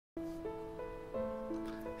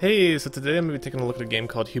Hey, so today I'm going to be taking a look at a game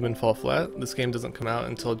called Human Fall Flat. This game doesn't come out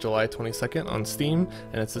until July 22nd on Steam,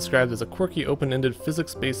 and it's described as a quirky open-ended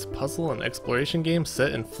physics-based puzzle and exploration game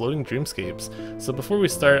set in floating dreamscapes. So before we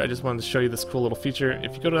start, I just wanted to show you this cool little feature.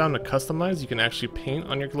 If you go down to customize, you can actually paint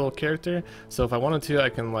on your little character. So if I wanted to, I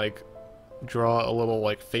can like draw a little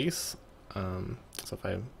like face. So if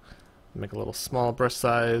I make a little small brush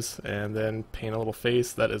size and then paint a little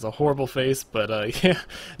face. That is a horrible face, but yeah,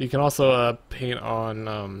 you can also paint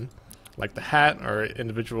on like the hat or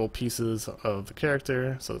individual pieces of the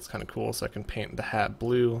character, so it's kind of cool. So I can paint the hat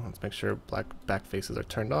blue. Let's make sure black back faces are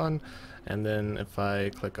turned on, and then if I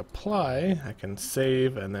click apply, I can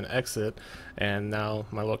save and then exit, and now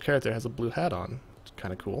my little character has a blue hat on. It's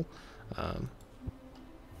kind of cool.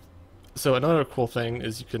 So another cool thing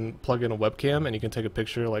is you can plug in a webcam and you can take a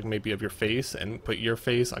picture like maybe of your face and put your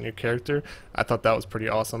face on your character. I thought that was pretty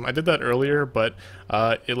awesome. I did that earlier, but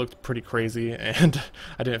it looked pretty crazy and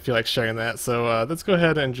I didn't feel like sharing that. So let's go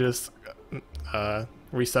ahead and just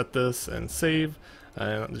reset this and save,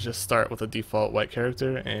 and let's just start with a default white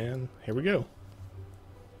character, and here we go.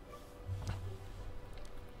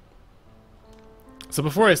 So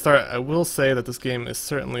before I start, I will say that this game is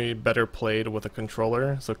certainly better played with a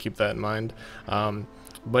controller, so keep that in mind.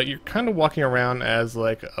 But you're kind of walking around as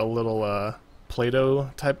like a little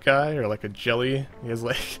Play-Doh type guy, or like a jelly. He has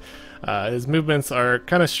like his movements are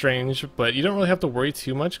kind of strange, but you don't really have to worry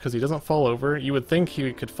too much because he doesn't fall over. You would think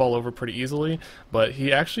he could fall over pretty easily, but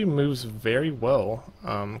he actually moves very well,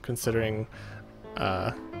 considering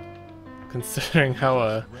how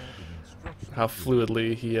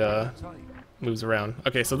fluidly he moves around.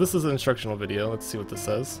 Okay, so this is an instructional video. Let's see what this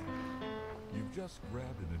says. You've just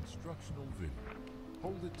grabbed an instructional video.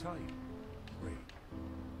 Hold it tight. Great.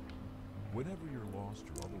 Whenever you're lost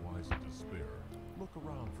or otherwise in despair, look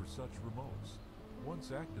around for such remotes.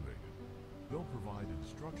 Once activated, they'll provide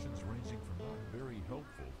instructions ranging from not very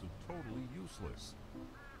helpful to totally useless.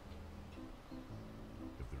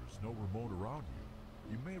 If there's no remote around you,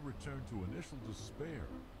 you may return to initial despair,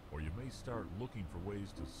 or you may start looking for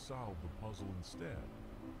ways to solve the puzzle instead.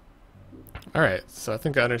 Alright, so I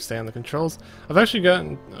think I understand the controls. I've actually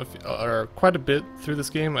gotten quite a bit through this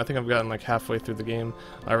game. I think I've gotten like halfway through the game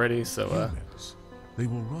already, so Humans, they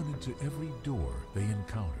will run into every door they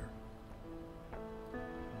encounter.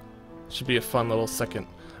 should be a fun little second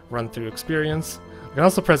run-through experience. You can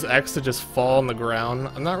also press X to just fall on the ground.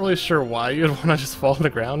 I'm not really sure why you'd want to just fall on the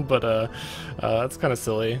ground, but that's kind of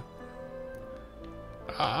silly.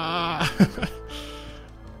 Well,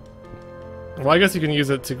 I guess you can use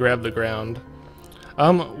it to grab the ground.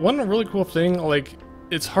 One really cool thing, like,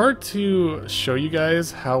 it's hard to show you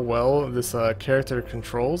guys how well this character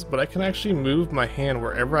controls, but I can actually move my hand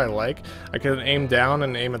wherever I like. I can aim down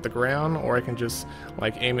and aim at the ground, or I can just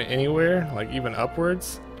like aim it anywhere, like even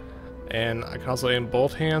upwards. And I can also aim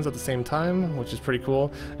both hands at the same time, which is pretty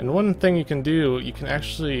cool. And one thing you can do, you can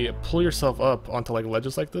actually pull yourself up onto like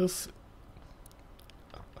ledges like this.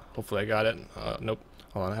 Hopefully I got it. Nope.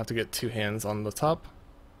 Hold on, I have to get two hands on the top.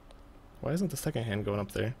 Why isn't the second hand going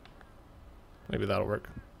up there? Maybe that'll work.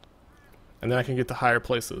 And then I can get to higher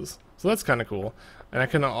places. So that's kind of cool. And I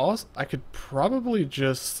could probably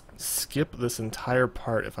just skip this entire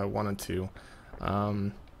part if I wanted to.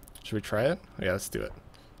 Should we try it? Yeah, let's do it.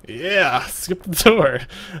 Yeah, skip the door.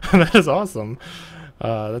 That is awesome.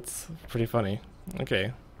 That's pretty funny.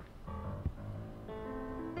 Okay.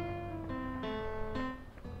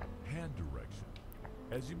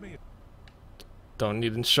 As you may Don't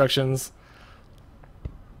need instructions.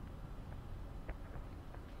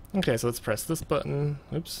 Okay, so let's press this button.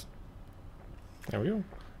 Oops. There we go.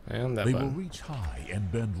 And that they button. will reach high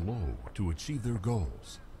and bend low to achieve their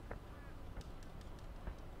goals.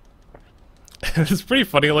 It's pretty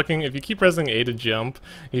funny looking. If you keep pressing A to jump,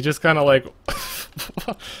 he just kind of like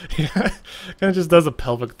kind of just does a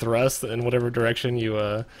pelvic thrust in whatever direction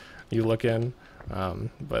you look in.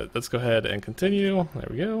 But let's go ahead and continue. There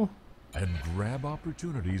we go. And grab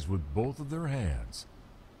opportunities with both of their hands.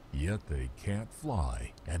 Yet they can't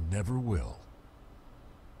fly and never will.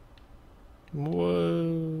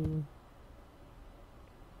 Whoa.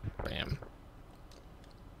 Bam.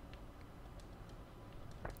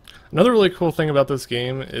 Another really cool thing about this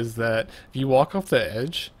game is that if you walk off the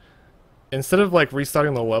edge, instead of like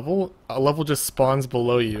restarting the level, a level just spawns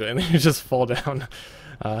below you and you just fall down.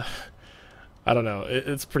 I don't know,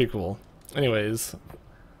 it's pretty cool. Anyways,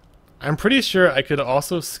 I'm pretty sure I could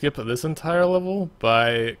also skip this entire level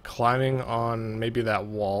by climbing on maybe that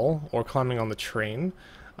wall or climbing on the train.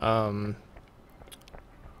 Let's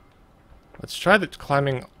try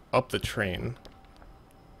climbing up the train.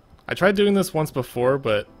 I tried doing this once before,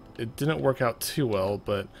 but it didn't work out too well,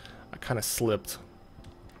 but I kind of slipped.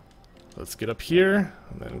 Let's get up here,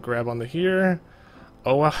 and then grab onto here.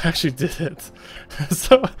 Oh wow, I actually did it.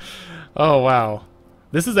 So, oh wow.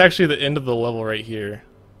 This is actually the end of the level right here.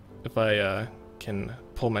 If I can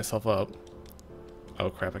pull myself up. Oh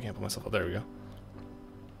crap, I can't pull myself up. There we go.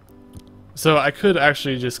 So I could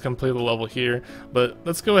actually just complete the level here, but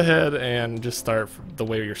let's go ahead and just start the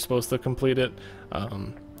way you're supposed to complete it.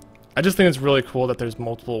 I just think it's really cool that there's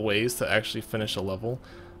multiple ways to actually finish a level.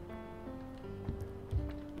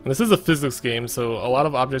 And this is a physics game, so a lot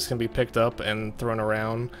of objects can be picked up and thrown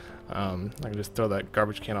around. I can just throw that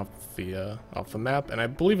garbage can off the map, and I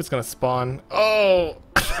believe it's gonna spawn. Oh!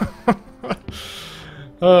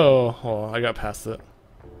 Oh, well, I got past it.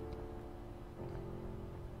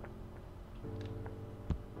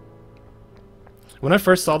 When I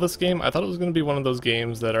first saw this game, I thought it was going to be one of those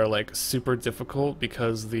games that are like super difficult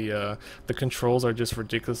because the controls are just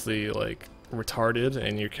ridiculously like retarded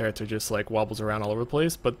and your character just like wobbles around all over the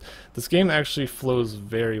place. But this game actually flows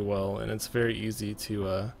very well and it's very easy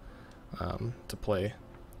to play.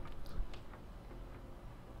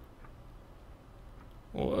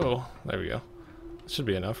 Whoa, there we go. Should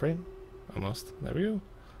be enough, right? Almost. There we go.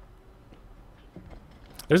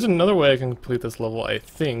 There's another way I can complete this level, I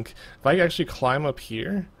think. If I actually climb up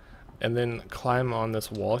here, and then climb on this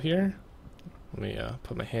wall here. Let me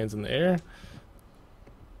put my hands in the air.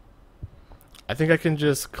 I think I can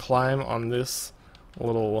just climb on this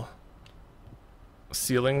little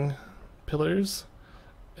ceiling pillars,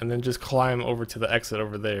 and then just climb over to the exit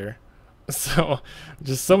over there. So,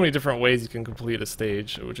 just so many different ways you can complete a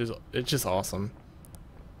stage, it's just awesome.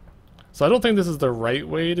 So I don't think this is the right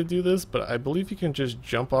way to do this, but I believe you can just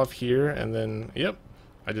jump off here and then, yep,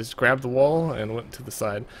 I just grabbed the wall and went to the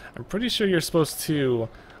side. I'm pretty sure you're supposed to,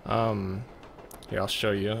 here, I'll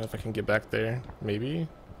show you if I can get back there, maybe.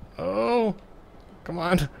 Oh, come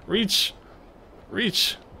on, reach,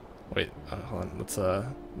 reach. Wait, hold on, let's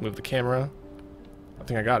move the camera. I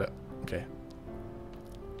think I got it, okay.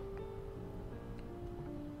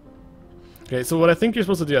 Okay, so what I think you're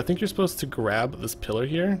supposed to do, I think you're supposed to grab this pillar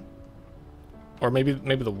here. Or maybe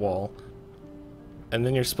the wall, and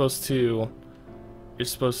then you're supposed to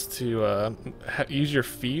use your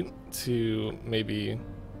feet to maybe.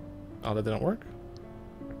 Oh, that didn't work.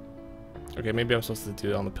 Okay, maybe I'm supposed to do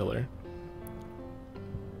it on the pillar.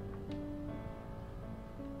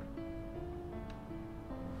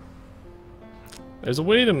 There's a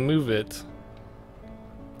way to move it,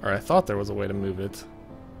 or I thought there was a way to move it.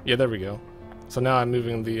 Yeah, there we go. So now I'm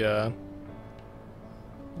moving the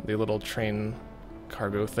little train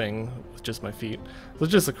cargo thing with just my feet. So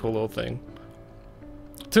it's just a cool little thing.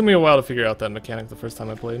 It took me a while to figure out that mechanic the first time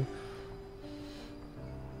I played.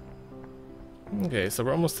 Okay, so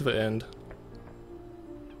we're almost to the end.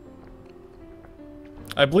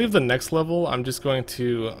 I believe the next level I'm just going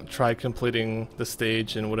to try completing the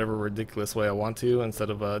stage in whatever ridiculous way I want to instead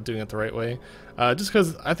of doing it the right way. Just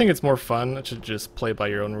because I think it's more fun to just play by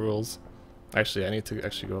your own rules. Actually, I need to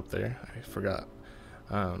actually go up there. I forgot.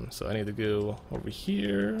 So I need to go over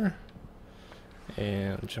here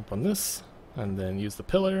and jump on this and then use the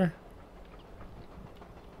pillar.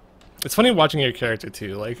 It's funny watching your character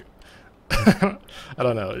too, like I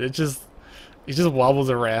don't know, he just wobbles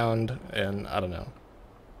around and I don't know.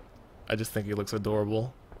 I just think he looks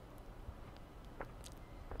adorable.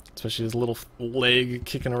 Especially his little leg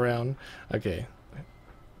kicking around. Okay.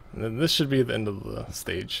 And then this should be the end of the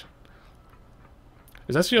stage.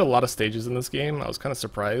 There's actually a lot of stages in this game. I was kind of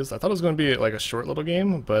surprised. I thought it was going to be like a short little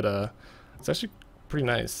game, but it's actually pretty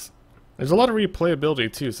nice. There's a lot of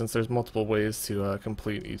replayability too, since there's multiple ways to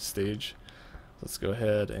complete each stage. Let's go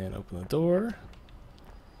ahead and open the door.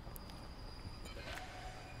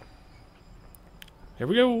 Here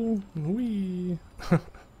we go. Whee.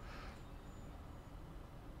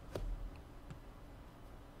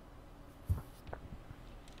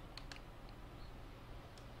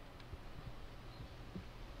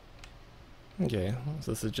 Okay,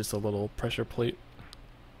 so this is just a little pressure plate.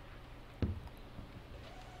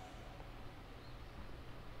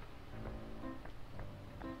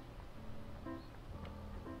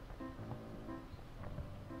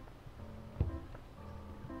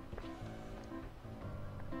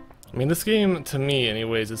 I mean, this game, to me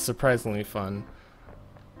anyways, is surprisingly fun.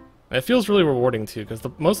 It feels really rewarding too, because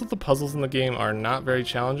most of the puzzles in the game are not very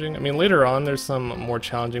challenging. I mean, later on there's some more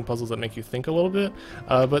challenging puzzles that make you think a little bit,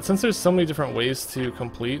 but since there's so many different ways to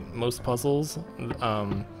complete most puzzles,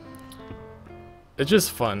 it's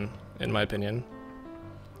just fun, in my opinion.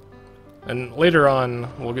 And later on,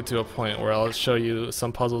 we'll get to a point where I'll show you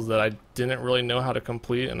some puzzles that I didn't really know how to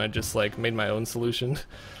complete, and I just like made my own solution.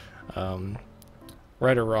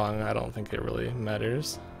 Right or wrong, I don't think it really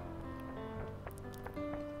matters.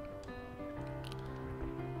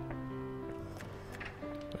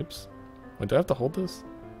 Oops. Wait, do I have to hold this?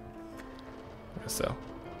 I guess so.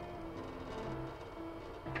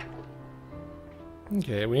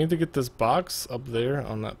 Okay, we need to get this box up there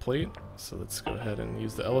on that plate. So let's go ahead and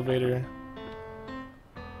use the elevator.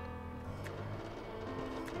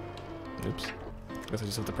 Oops. Guess I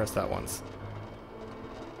just have to press that once.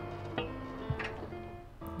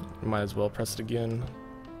 Might as well press it again,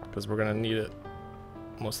 because we're gonna need it,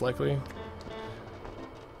 most likely.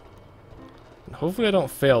 And hopefully I don't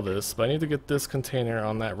fail this, but I need to get this container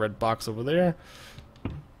on that red box over there.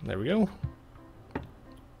 There we go.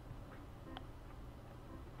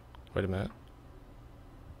 Wait a minute.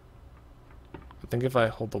 I think if I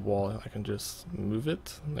hold the wall, I can just move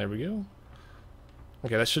it. There we go.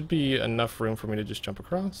 Okay, that should be enough room for me to just jump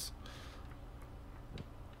across.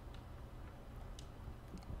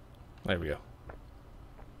 There we go.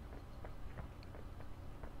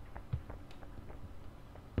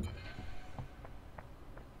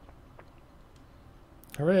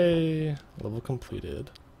 Hooray! Level completed.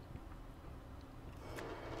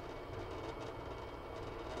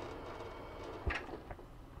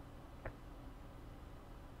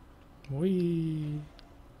 Whee!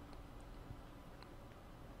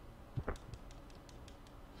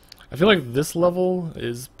 I feel like this level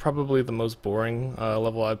is probably the most boring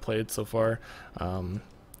level I've played so far.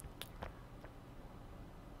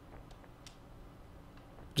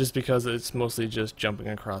 Just because it's mostly just jumping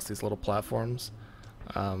across these little platforms.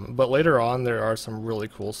 But later on there are some really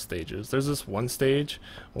cool stages. There's this one stage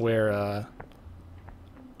where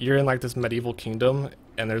you're in like this medieval kingdom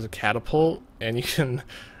and there's a catapult, and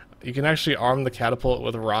you can actually arm the catapult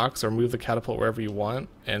with rocks or move the catapult wherever you want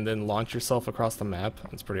and then launch yourself across the map.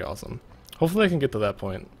 It's pretty awesome. Hopefully I can get to that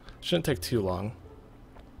point. Shouldn't take too long.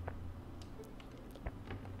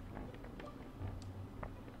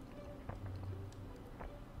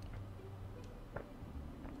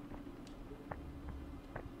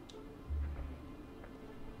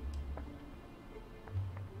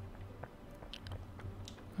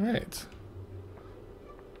 Alright.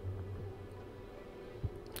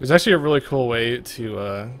 There's actually a really cool way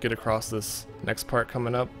to get across this next part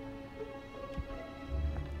coming up.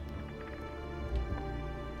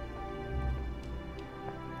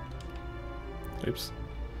 Oops.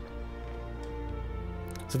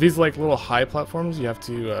 So these like little high platforms, you have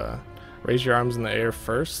to raise your arms in the air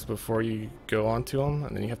first before you go onto them,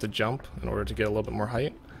 and then you have to jump in order to get a little bit more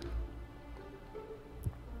height.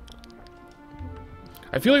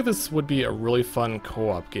 I feel like this would be a really fun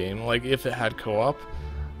co-op game, like if it had co-op.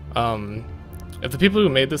 If the people who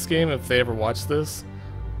made this game, if they ever watch this,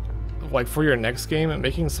 like for your next game,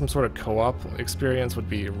 making some sort of co-op experience would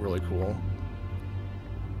be really cool.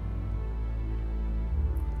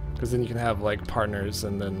 Because then you can have like partners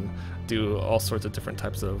and then do all sorts of different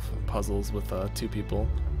types of puzzles with 2 people.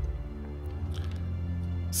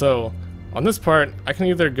 So on this part, I can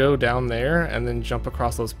either go down there and then jump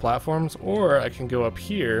across those platforms, or I can go up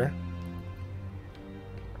here.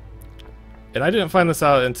 And I didn't find this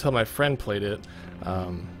out until my friend played it,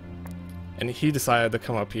 and he decided to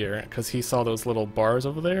come up here because he saw those little bars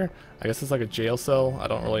over there. I guess it's like a jail cell. I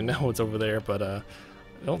don't really know what's over there, but I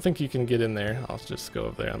don't think you can get in there. I'll just go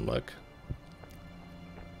over there and look.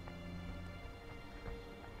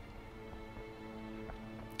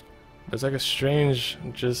 There's like a strange,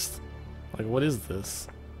 just like, what is this?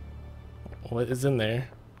 What is in there?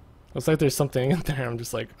 Looks like there's something in there. I'm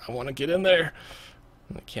just like, I want to get in there.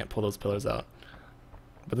 I can't pull those pillars out.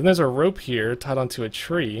 But then there's a rope here tied onto a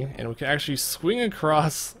tree, and we can actually swing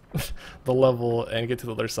across the level and get to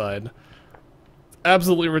the other side. It's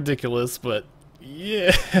absolutely ridiculous, but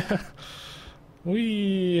yeah.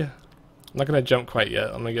 Whee! I'm not gonna jump quite yet.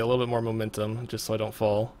 I'm gonna get a little bit more momentum just so I don't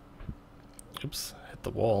fall. Oops, hit the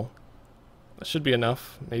wall. That should be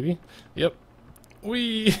enough, maybe. Yep.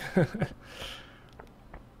 Whee!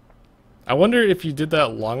 I wonder if you did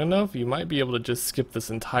that long enough, you might be able to just skip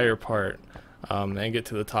this entire part and get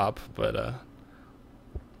to the top, but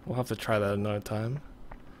we'll have to try that another time.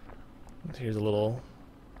 Here's a little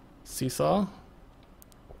seesaw.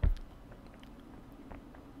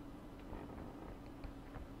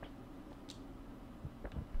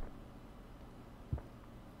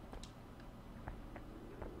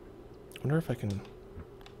 I wonder if I can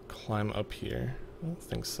climb up here. I don't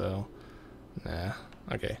think so. Nah.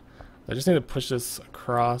 Okay. I just need to push this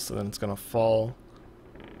across and then it's gonna fall.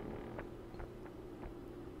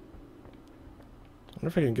 I wonder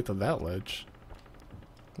if I can get to that ledge.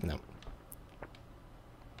 No.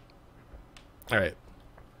 Alright.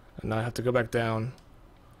 And now I have to go back down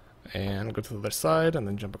and go to the other side and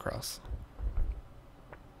then jump across.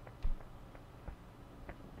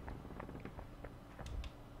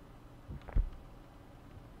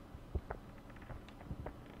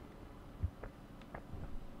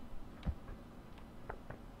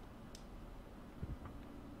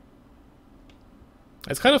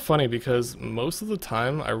 It's kind of funny because most of the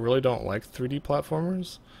time I really don't like 3D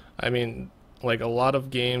platformers. I mean, like a lot of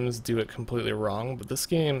games do it completely wrong, but this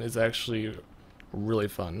game is actually really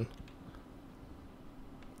fun.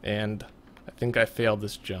 And I think I failed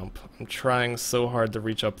this jump. I'm trying so hard to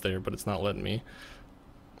reach up there, but it's not letting me.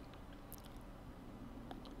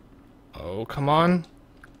 Oh, come on.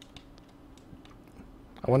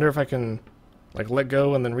 I wonder if I can like let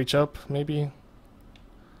go and then reach up, maybe?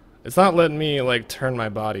 It's not letting me like turn my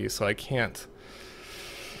body, so I can't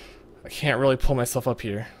really pull myself up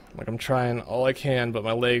here. Like I'm trying all I can, but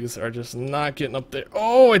my legs are just not getting up there.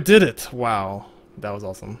 Oh, I did it! Wow. That was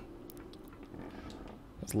awesome.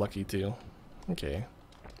 I was lucky too. Okay.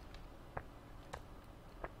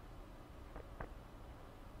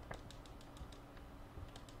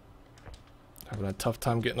 Having a tough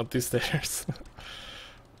time getting up these stairs.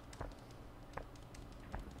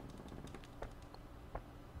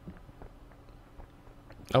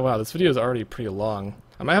 Oh wow, this video is already pretty long.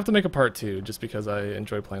 I might have to make a part 2 just because I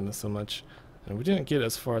enjoy playing this so much. And we didn't get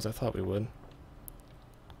as far as I thought we would.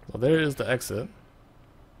 Well, there is the exit.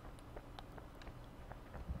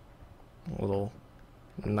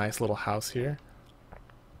 Nice little house here.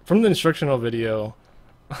 From the instructional video,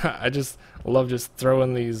 I just love just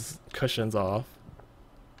throwing these cushions off.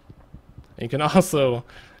 And you can also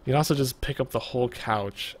just pick up the whole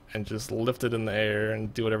couch and just lift it in the air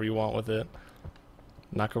and do whatever you want with it.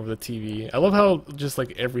 Knock over the TV. I love how just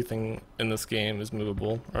like everything in this game is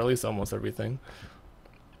movable, or at least almost everything.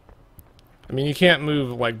 I mean, you can't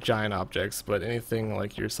move like giant objects, but anything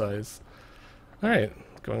like your size. Alright,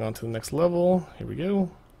 going on to the next level. Here we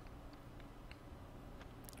go.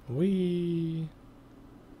 Whee!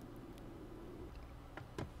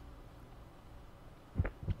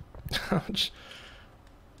 Ouch.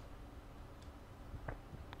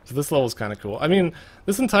 So this level is kind of cool. I mean,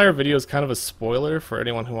 this entire video is kind of a spoiler for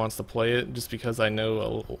anyone who wants to play it, just because I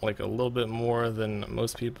know like a little bit more than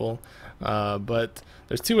most people. But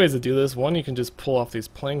there's 2 ways to do this. One, you can just pull off these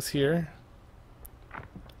planks here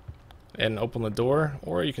and open the door,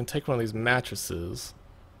 or you can take one of these mattresses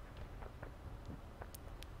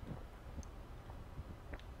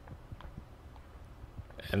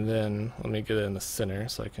and then let me get it in the center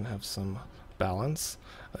so I can have some balance.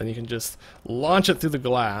 And you can just launch it through the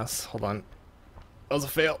glass. Hold on. That was a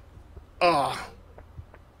fail. Oh.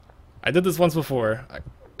 I did this once before.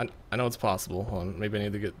 I know it's possible. Hold on. Maybe I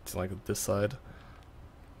need to get to like this side.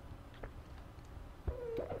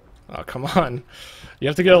 Oh, come on. You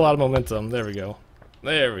have to get a lot of momentum. There we go.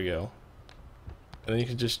 There we go. And then you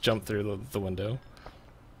can just jump through the window.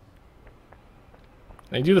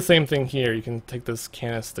 And you do the same thing here. You can take this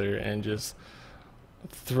canister and just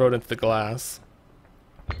throw it into the glass.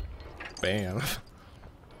 Bam.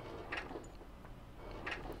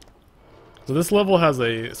 So this level has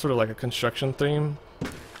a sort of like a construction theme,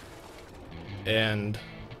 and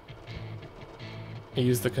you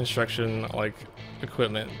use the construction like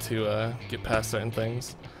equipment to get past certain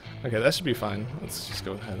things. Okay, that should be fine. Let's just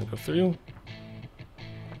go ahead and go through.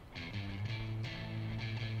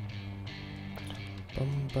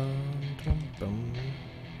 Bum, bum, bum, bum.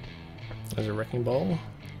 There's a wrecking ball.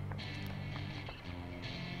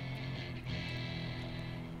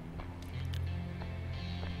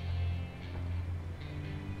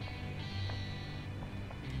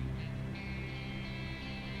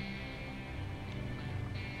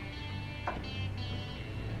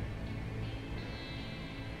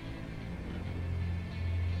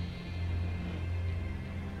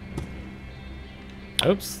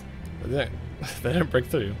 Oops, that didn't break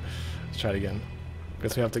through. Let's try it again.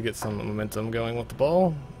 Guess we have to get some momentum going with the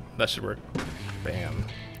ball. That should work. Bam.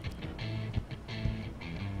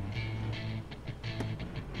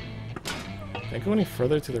 Can I go any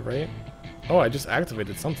further to the right? Oh, I just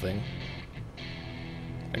activated something.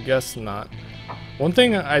 I guess not. One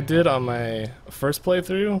thing I did on my first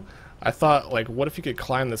playthrough, I thought, like, what if you could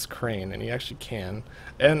climb this crane? And you actually can.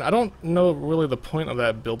 And I don't know really the point of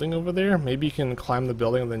that building over there. Maybe you can climb the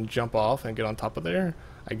building and then jump off and get on top of there.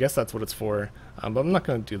 I guess that's what it's for. But I'm not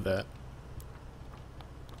going to do that.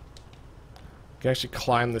 You can actually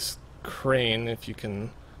climb this crane if you can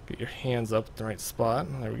get your hands up in the right spot.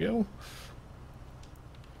 There we go.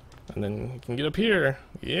 And then you can get up here.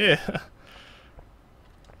 Yeah.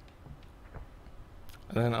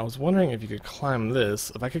 And then I was wondering if you could climb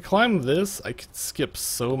this. If I could climb this, I could skip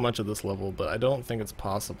so much of this level, but I don't think it's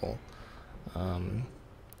possible.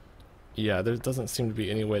 Yeah, there doesn't seem to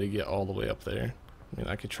be any way to get all the way up there. I mean,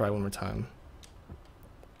 I could try one more time.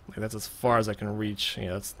 Like, that's as far as I can reach.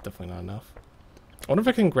 Yeah, that's definitely not enough. I wonder if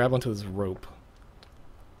I can grab onto this rope.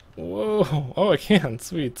 Whoa! Oh, I can.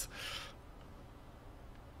 Sweet.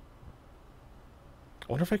 I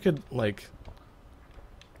wonder if I could, like...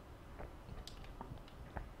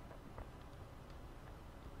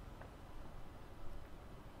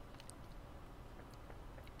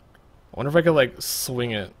 I wonder if I could, like,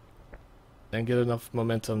 swing it and get enough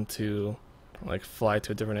momentum to, like, fly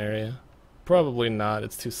to a different area. Probably not.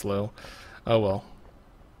 It's too slow. Oh, well.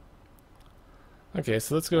 Okay,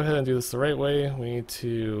 so let's go ahead and do this the right way. We need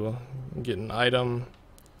to get an item,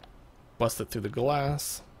 bust it through the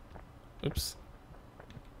glass. Oops.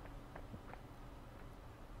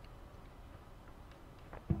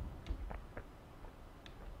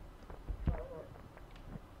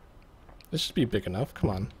 This should be big enough. Come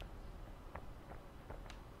on.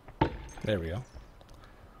 There we go.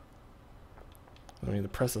 I need to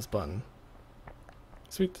press this button.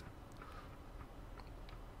 Sweet.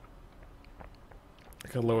 I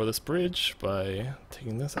can lower this bridge by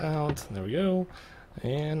taking this out. There we go.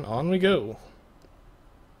 And on we go.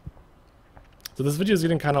 So this video is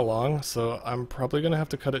getting kind of long, so I'm probably going to have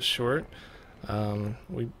to cut it short.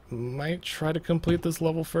 We might try to complete this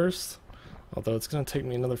level first, although it's going to take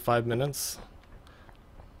me another 5 minutes.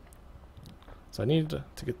 So I need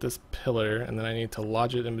to get this pillar, and then I need to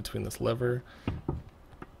lodge it in between this lever.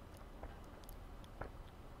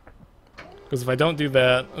 Because if I don't do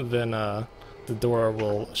that, then the door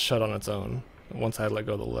will shut on its own once I let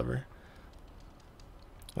go of the lever.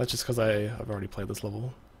 That's just because I've already played this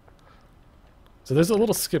level. So there's a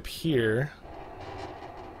little skip here.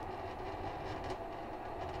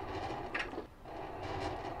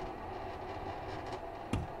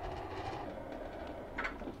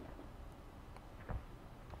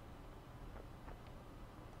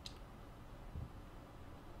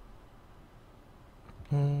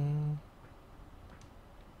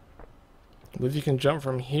 I believe you can jump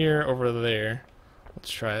from here over there.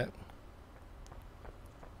 Let's try it.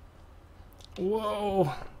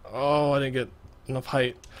 Whoa! Oh, I didn't get enough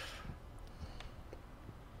height.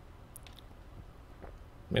 I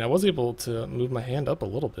mean, I was able to move my hand up a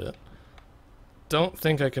little bit. Don't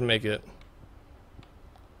think I can make it.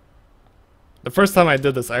 The first time I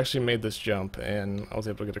did this, I actually made this jump, and I was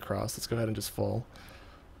able to get across. Let's go ahead and just fall.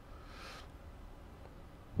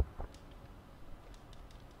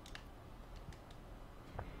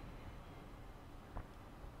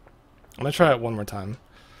 I'm gonna try it one more time.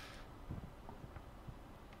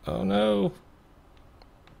 Oh no!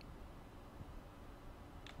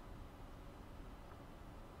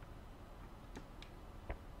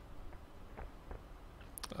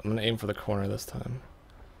 I'm gonna aim for the corner this time.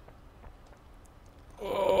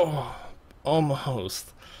 Oh,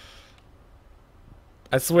 almost.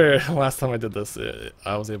 I swear, last time I did this,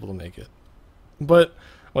 I was able to make it. But,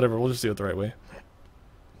 whatever, we'll just do it the right way.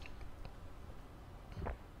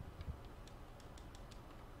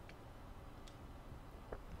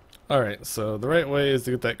 Alright, so the right way is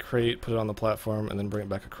to get that crate, put it on the platform, and then bring it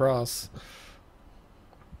back across.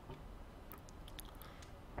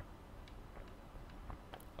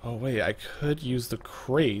 Oh wait, I could use the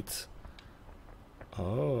crate.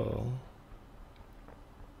 Oh.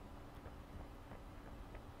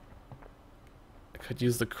 I could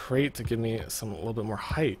use the crate to give me a little bit more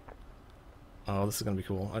height. Oh, this is gonna be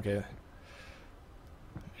cool. Okay.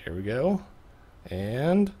 Here we go.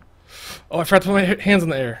 And... oh, I forgot to put my hands in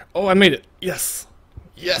the air. Oh, I made it. Yes.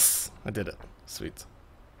 Yes. I did it. Sweet.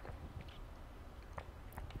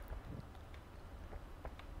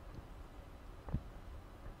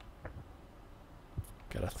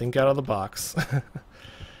 Gotta think out of the box.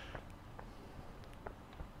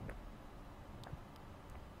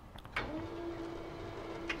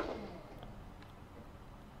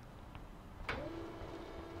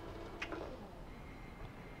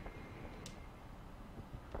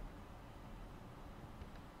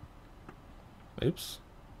 Oops.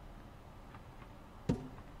 Well,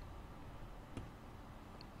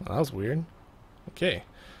 that was weird. Okay.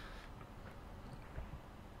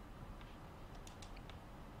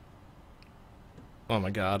 Oh my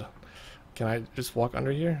god. Can I just walk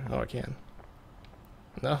under here? Oh, I can.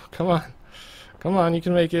 No, come on. Come on, you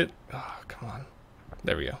can make it. Oh, come on.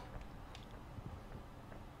 There we go.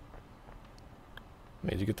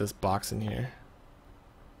 Made you get this box in here.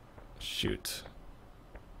 Shoot.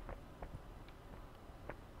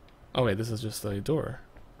 Oh wait, this is just a door.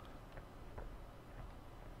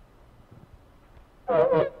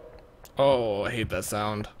 Oh, I hate that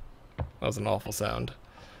sound. That was an awful sound.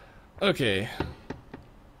 Okay.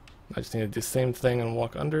 I just need to do the same thing and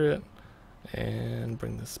walk under it. And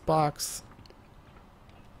bring this box.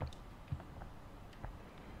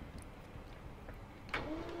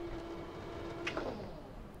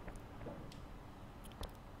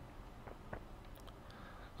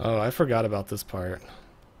 Oh, I forgot about this part.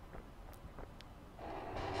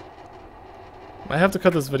 I have to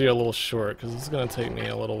cut this video a little short because it's going to take me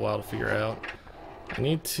a little while to figure out. I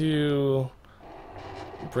need to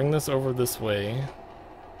bring this over this way.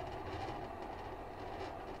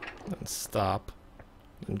 Then stop.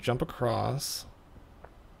 Then jump across.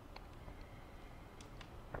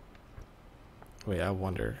 Wait, I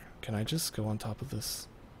wonder, can I just go on top of this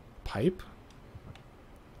pipe?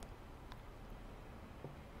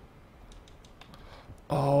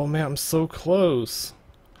 Oh man, I'm so close.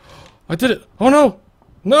 I did it! Oh no!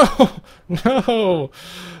 No! No!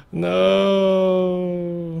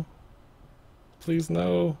 No! Please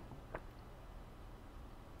no.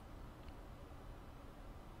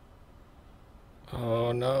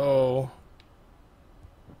 Oh no.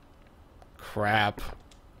 Crap.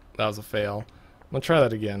 That was a fail. I'm gonna try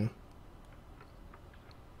that again.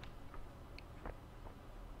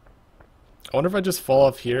 I wonder if I just fall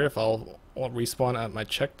off here, if I'll respawn at my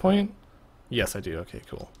checkpoint. Yes, I do. Okay,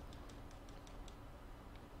 cool.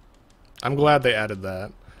 I'm glad they added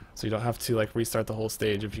that, so you don't have to like restart the whole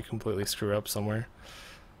stage if you completely screw up somewhere.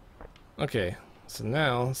 Okay, so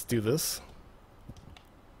now let's do this.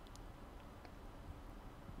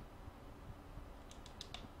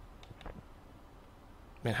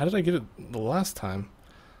 Man, how did I get it the last time?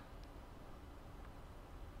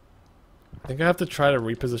 I think I have to try to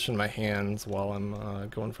reposition my hands while I'm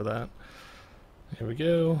going for that. Here we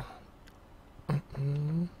go.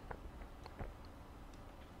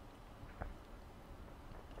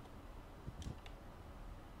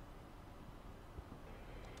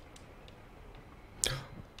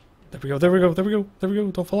 There we go, there we go, there we go, there we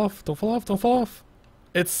go. Don't fall off, don't fall off, don't fall off.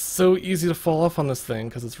 It's so easy to fall off on this thing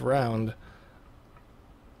because it's round.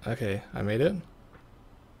 Okay, I made it.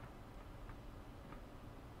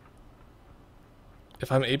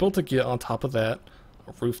 If I'm able to get on top of that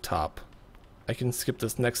rooftop, I can skip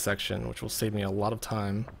this next section, which will save me a lot of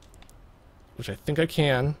time. Which I think I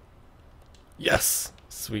can. Yes!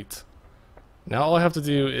 Sweet. Now all I have to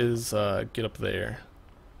do is get up there.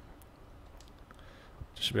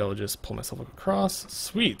 Should be able to just pull myself across.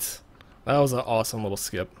 Sweet! That was an awesome little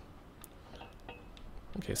skip.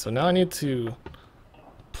 Okay, so now I need to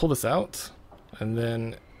pull this out, and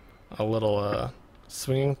then a little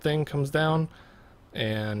swinging thing comes down,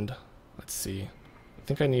 and let's see. I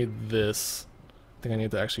think I need this. I think I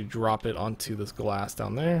need to actually drop it onto this glass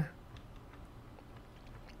down there.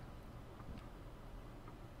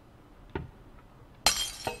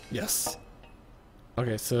 Yes!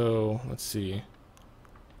 Okay, so let's see.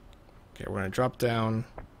 Okay, we're going to drop down.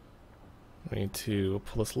 We need to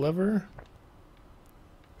pull this lever.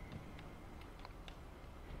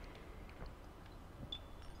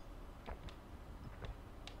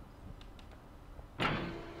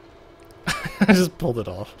 I just pulled it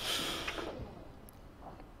off.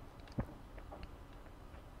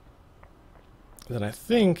 Then I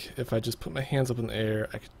think if I just put my hands up in the air,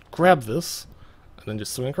 I could grab this and then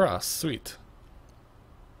just swing across. Sweet.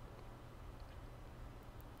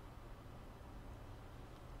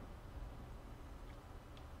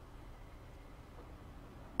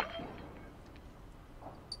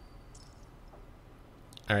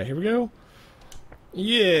 Alright, here we go.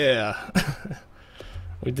 Yeah!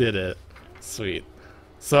 We did it. Sweet.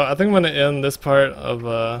 So I think I'm going to end this part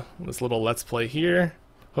of this little Let's Play here.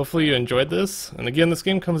 Hopefully you enjoyed this. And again, this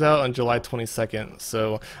game comes out on July 22nd.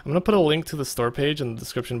 So I'm going to put a link to the store page in the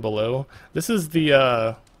description below. This is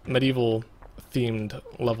the medieval themed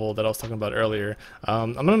level that I was talking about earlier.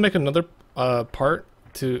 I'm going to make another part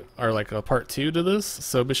to, or like a part 2 to this,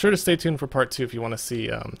 so be sure to stay tuned for part 2 if you want to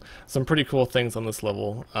see some pretty cool things on this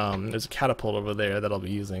level. There's a catapult over there that I'll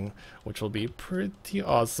be using, which will be pretty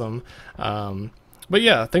awesome. But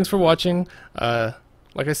yeah, thanks for watching.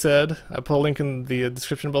 Like I said, I put a link in the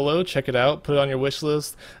description below. Check it out, put it on your wish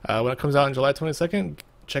list. When it comes out on July 22nd,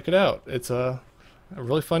 check it out. It's a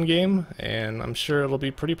really fun game, and I'm sure it'll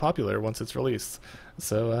be pretty popular once it's released.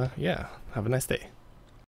 So yeah, have a nice day.